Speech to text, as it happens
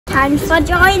Thanks for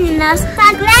joining us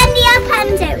at Glendeer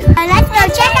Petting Zoo. Let's go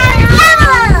check out the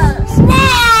animals!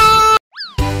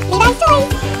 Levi's toys!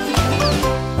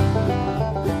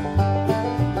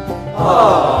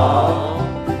 Aww.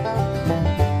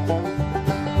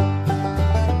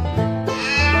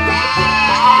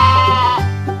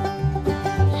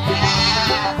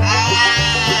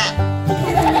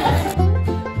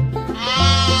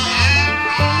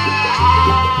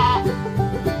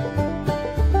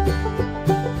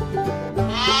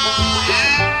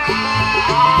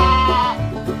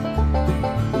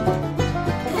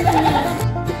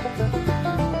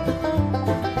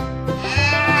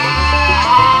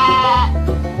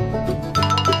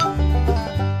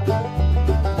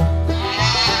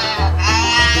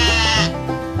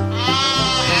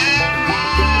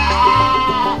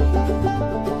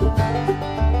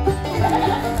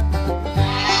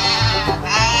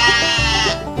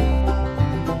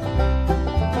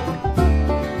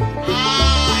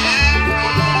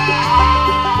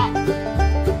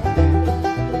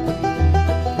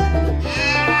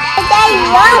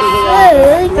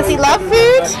 Food. Does he love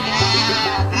food?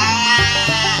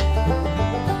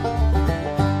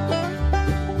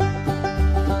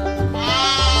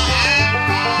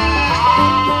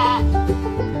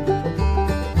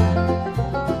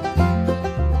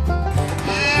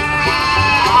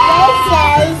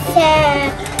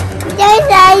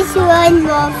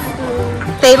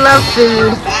 They love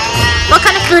food. What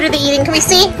kind of food are they eating? Can we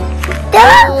see?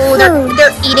 They're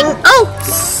eating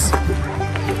oats.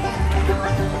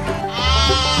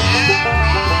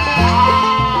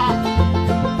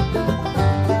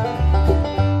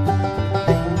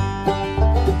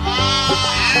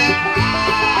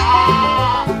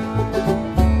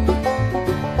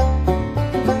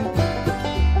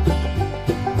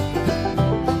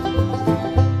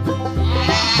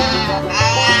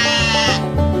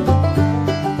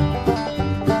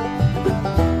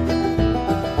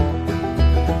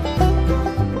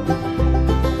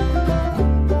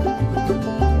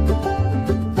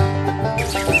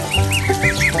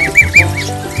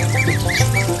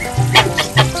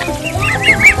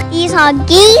 These are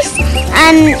geese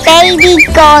and baby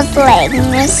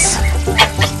goslings.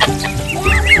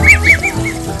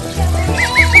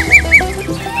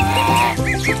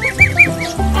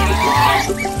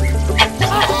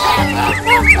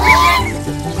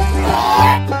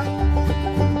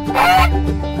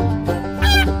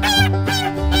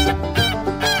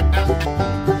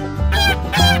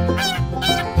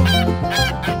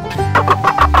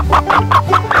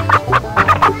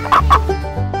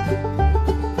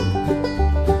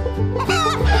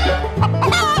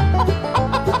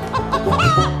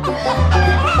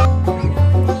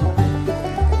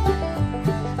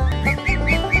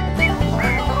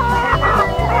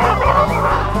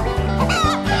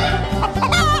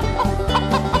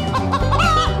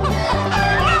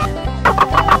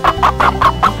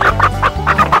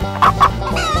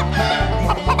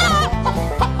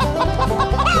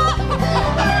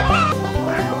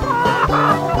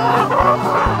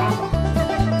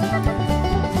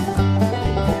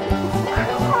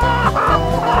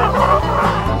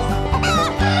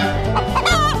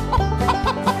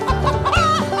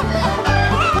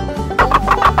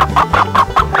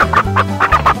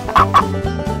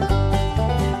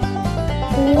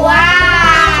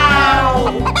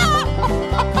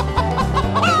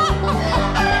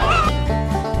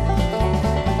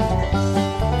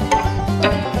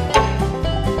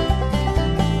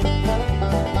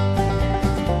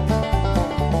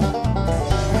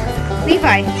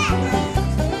 Levi, do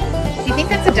you think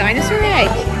that's a dinosaur egg?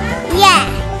 Yeah.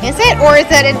 Is it? Or is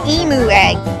that an emu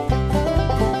egg?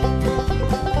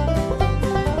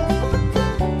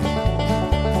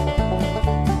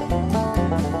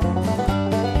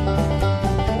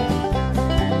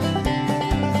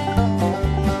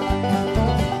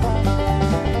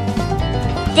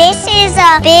 This is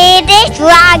a bearded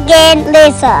dragon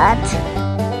lizard.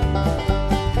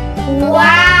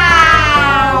 Wow!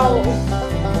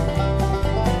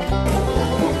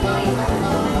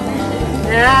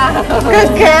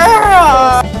 Good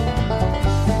girl!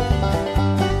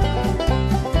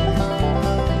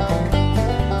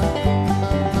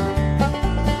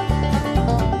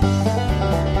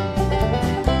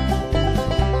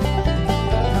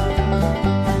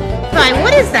 Fine,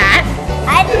 what is that?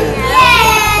 I don't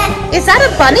know. Is that a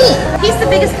bunny? He's the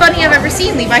biggest bunny I've ever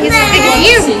seen, Levi. He's as big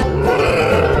as you.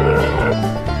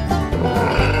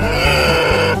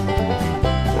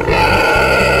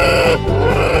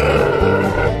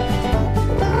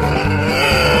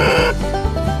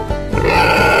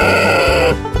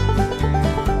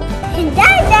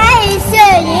 That is so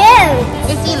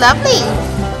cute. Is he lovely?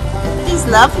 He's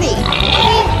lovely.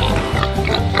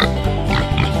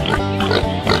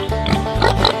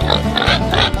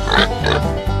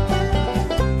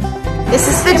 This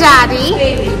is the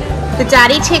daddy. The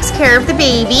daddy takes care of the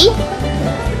baby.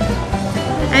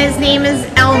 And his name is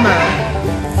Elmo.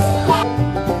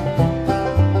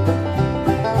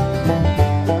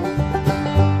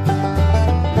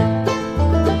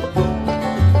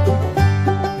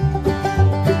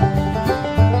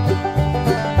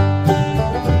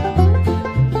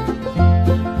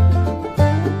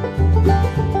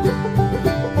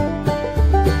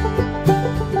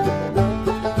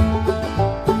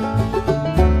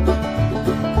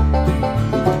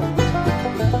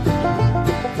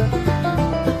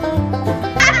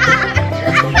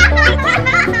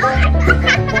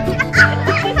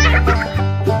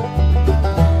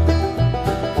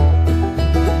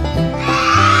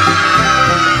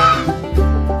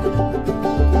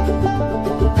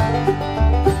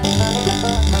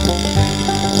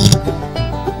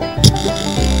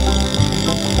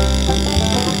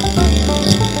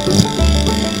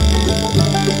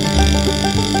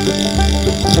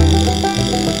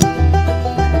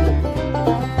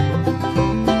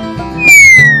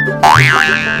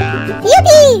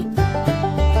 Yippee!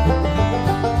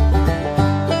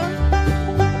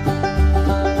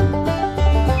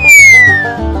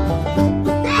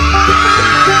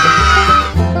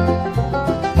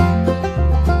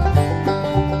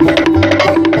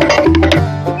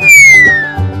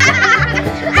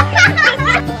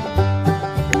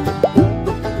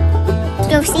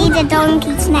 Go see the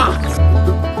donkeys next.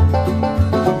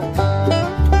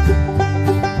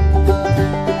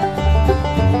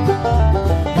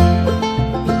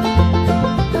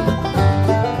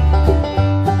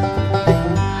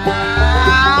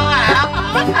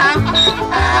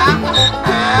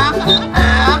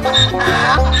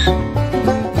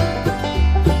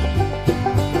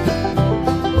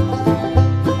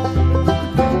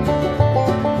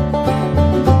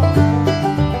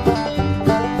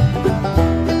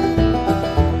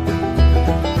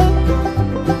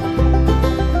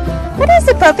 What is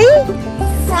it, puppy?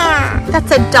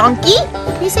 That's a donkey?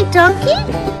 Can you say donkey?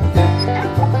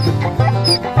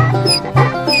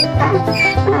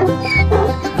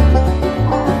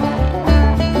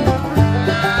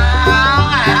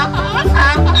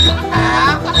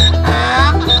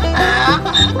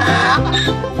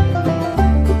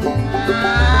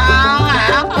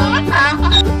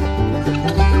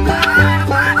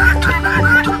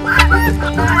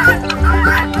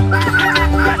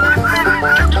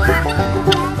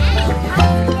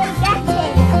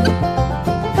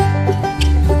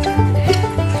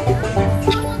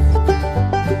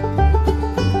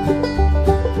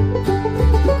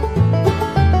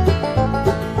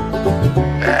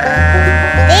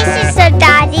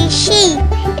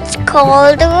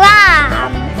 Called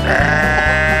Ram.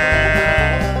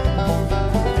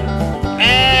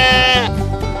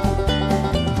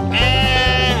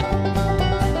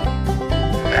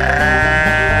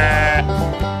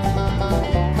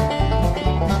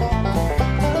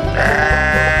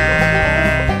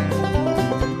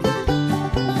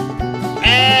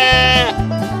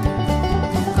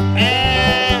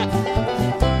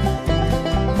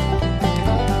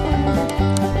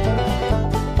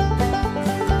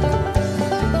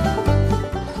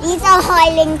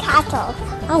 Highland cattle.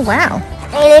 Oh, wow.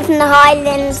 They live in the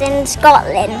Highlands in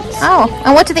Scotland. Oh,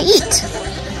 and what do they eat?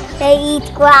 They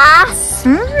eat grass.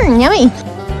 Mmm, yummy.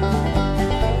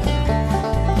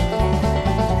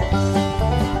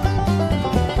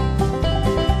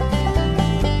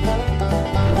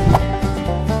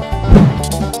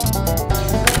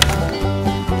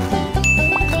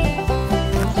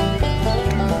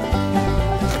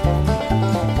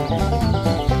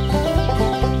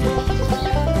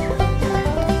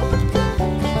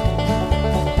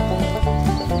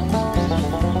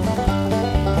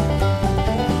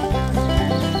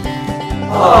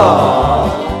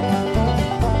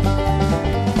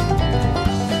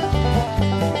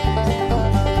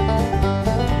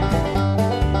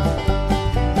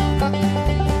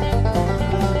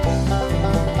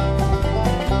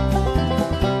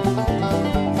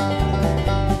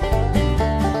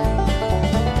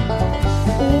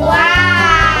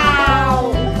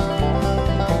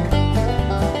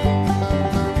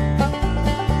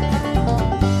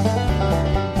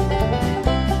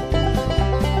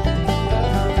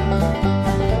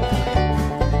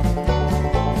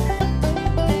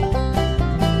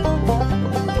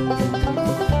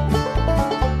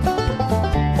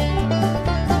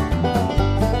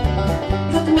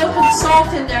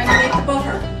 Salt in there and you make the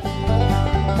butter.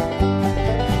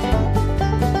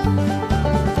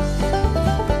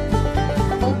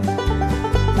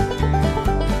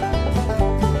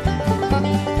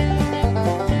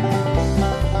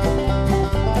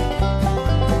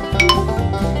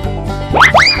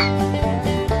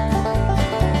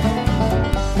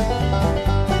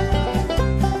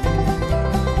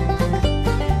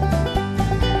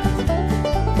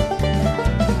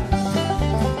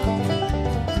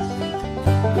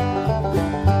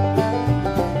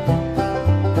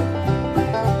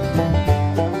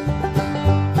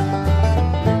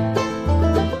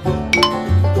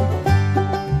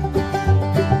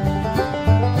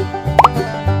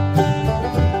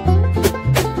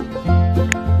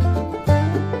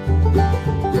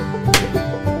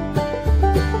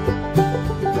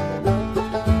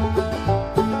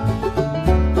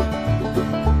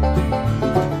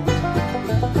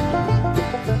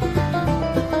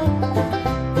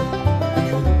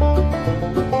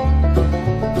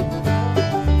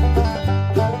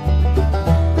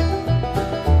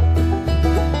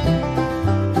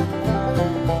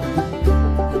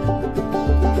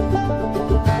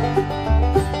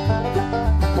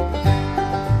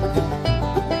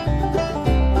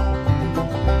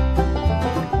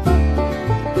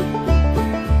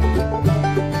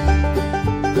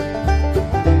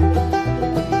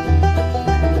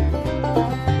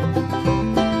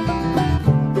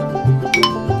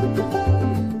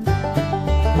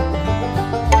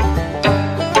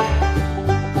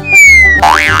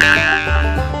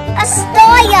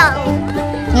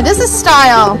 style. It is a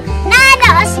style. Not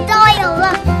a style.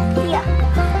 Look here.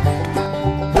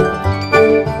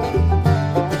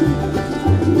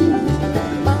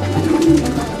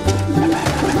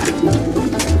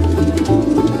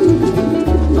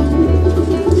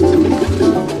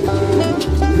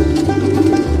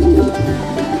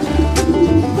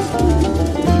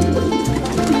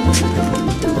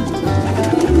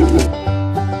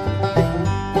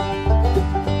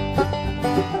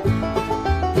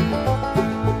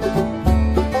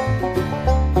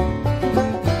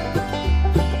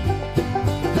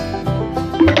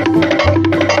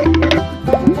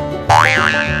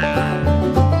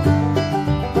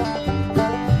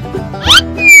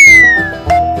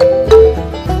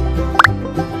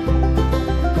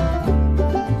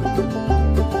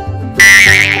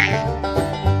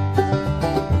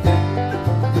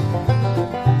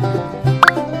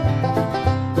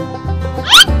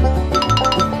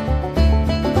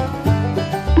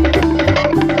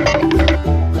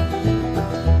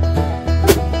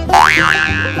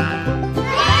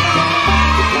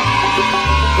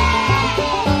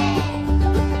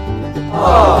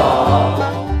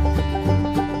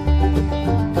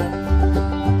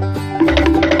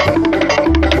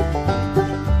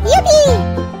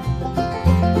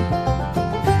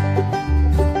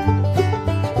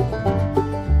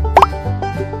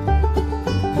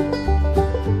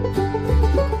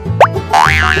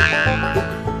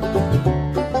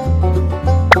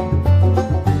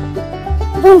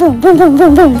 Boom, boom, boom, boom,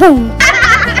 boom, boom, boom.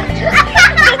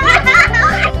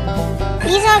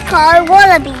 These are called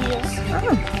wallabies.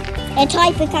 A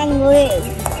type of kangaroo.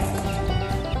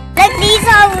 Look, these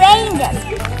are reindeers.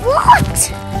 What?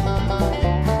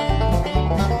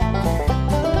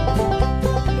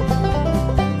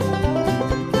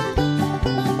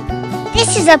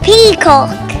 This is a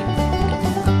peacock.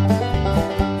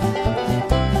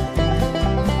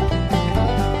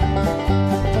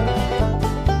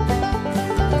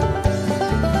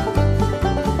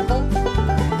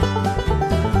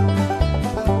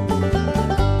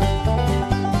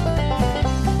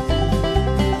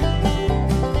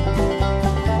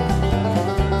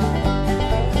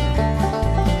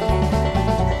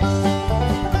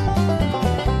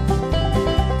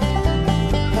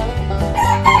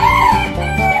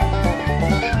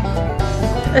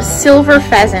 A silver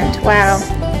pheasant. Wow.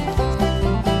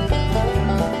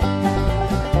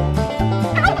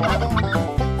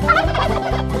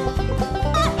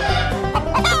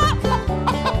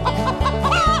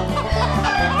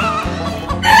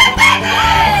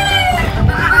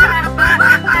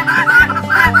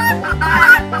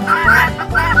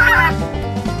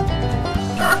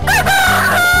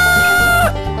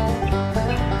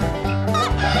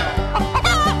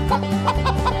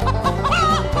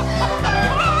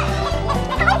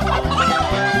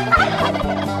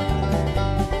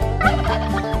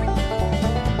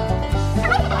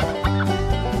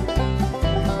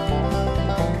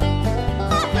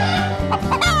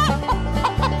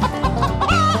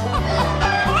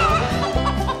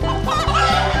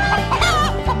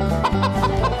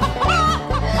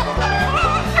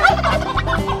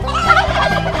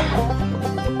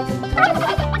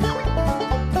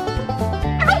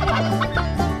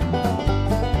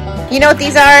 You know what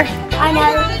these are? I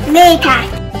know. Meerkat.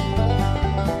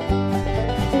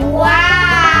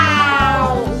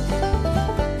 Wow!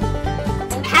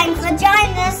 Thanks for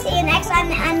joining us. See you next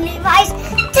time and Levi's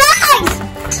Toys!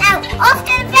 Now, off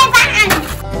to the bed.